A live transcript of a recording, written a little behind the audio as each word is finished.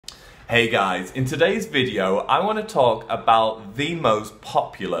Hey guys, in today's video I want to talk about the most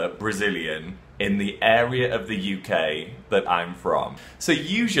popular Brazilian in the area of the UK that I'm from. So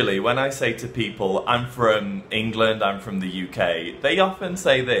usually when I say to people I'm from England, I'm from the UK, they often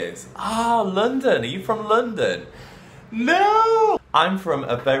say this: London, are you from London? No! I'm from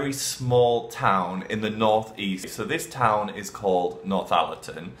a very small town in the northeast. So this town is called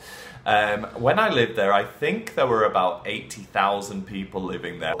Northallerton. When I lived there, I think there were about 80,000 people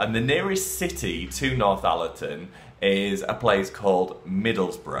living there. And the nearest city to Northallerton is a place called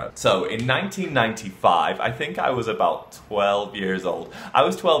Middlesbrough. So in 1995, I think I was about 12 years old. I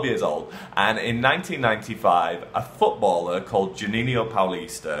was 12 years old, and in 1995, a footballer called Juninho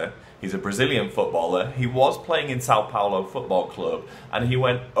Paulista, he's a Brazilian footballer, he was playing in Sao Paulo Football Club, and he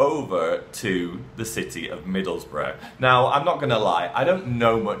went over to the city of Middlesbrough. Now, I'm not gonna lie, I don't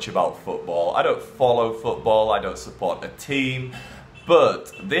know much about football. I don't follow football, I don't support a team.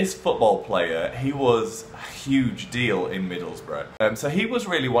 But this football player, he was a huge deal in Middlesbrough. So he was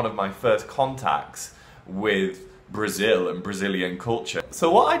really one of my first contacts with Brazil and Brazilian culture. So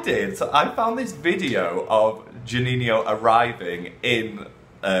what I did, so I found this video of Juninho arriving in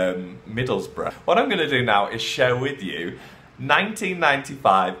Middlesbrough. What I'm going to do now is share with you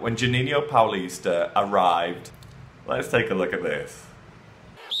 1995 when Juninho Paulista arrived. Let's take a look at this.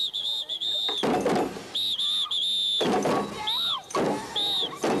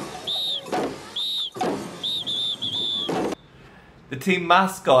 The team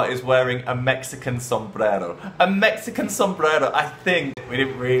mascot is wearing a Mexican sombrero. A Mexican sombrero, I think. We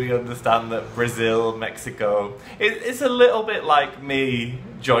didn't really understand that Brazil, Mexico. It's a little bit like me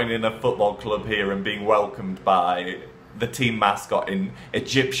joining a football club here and being welcomed by the team mascot in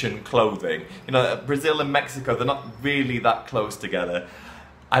Egyptian clothing. You know, Brazil and Mexico, they're not really that close together.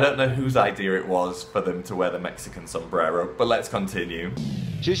 I don't know whose idea it was for them to wear the Mexican sombrero, but let's continue.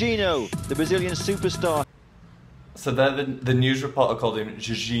 Juninho, the Brazilian superstar. So there, the news reporter called him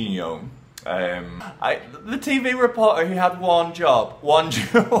Juninho. The TV reporter, he had one job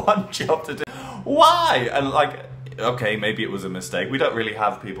to do. Why? And like, okay, maybe it was a mistake. We don't really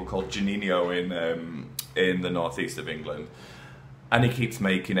have people called Juninho in the northeast of England. And he keeps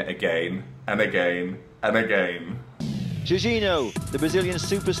making it again and again and again. Juninho, the Brazilian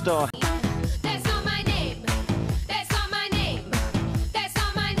superstar.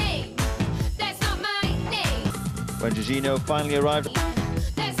 When Juninho finally arrived,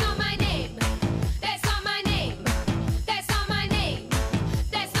 that's not my name. That's not my name. That's not my name.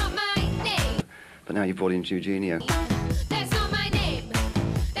 That's not my name. But now you brought in Juninho. That's not my name.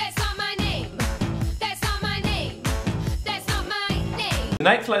 That's not my name. That's not my name. That's not my name.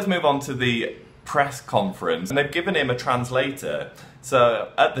 Next, let's move on to the press conference. And they've given him a translator.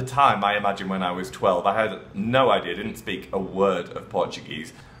 So at the time, I imagine when I was 12, I had no idea, didn't speak a word of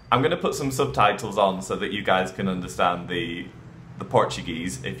Portuguese. I'm going to put some subtitles on so that you guys can understand the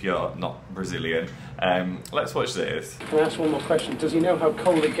Portuguese if you're not Brazilian. Let's watch this. Can I ask one more question? Does he know how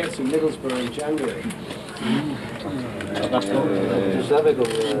cold it gets in Middlesbrough in January? Tu sabe como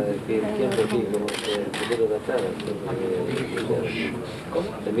que il tempo qui come quello da terra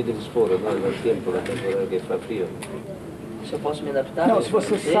è Middlesbrough, no? Il tempo, la temporada che fa frio. Se eu posso me adaptar? Não, se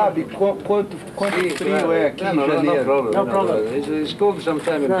você sabe quanto frio é aqui em janeiro. No problem. It's cold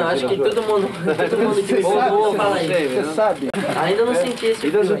sometime. Não, acho que todo mundo que vou falar isso. Você sabe? Ainda não senti esse He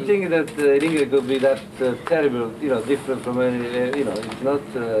frio. doesn't think that England could be that terrible, you know, different from any, you know, it's not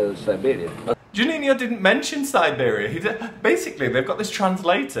Siberia. Juninho didn't mention Siberia. Basically, they've got this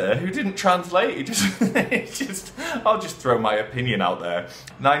translator who didn't translate. He just, I'll just throw my opinion out there.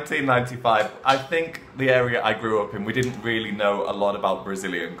 1995, I think the area I grew up in, we didn't really know a lot about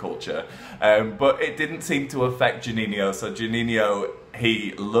Brazilian culture. But it didn't seem to affect Juninho. So Juninho,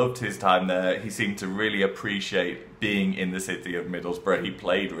 he loved his time there. He seemed to really appreciate being in the city of Middlesbrough. He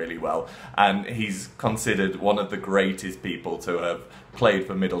played really well, and he's considered one of the greatest people to have played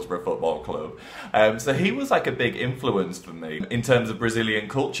for Middlesbrough Football Club. So he was like a big influence for me in terms of Brazilian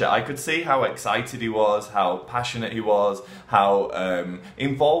culture. I could see how excited he was, how passionate he was, how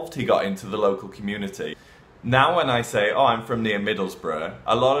involved he got into the local community. Now when I say, oh, I'm from near Middlesbrough,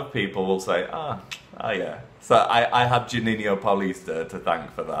 a lot of people will say, oh yeah. So I have Juninho Paulista to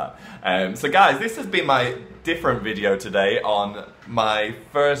thank for that. So guys, this has been my different video today on my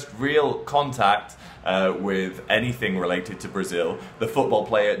first real contact with anything related to Brazil, the football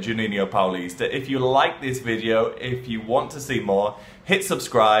player Juninho Paulista. If you like this video, if you want to see more, hit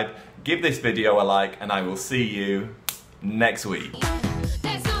subscribe, give this video a like, and I will see you next week.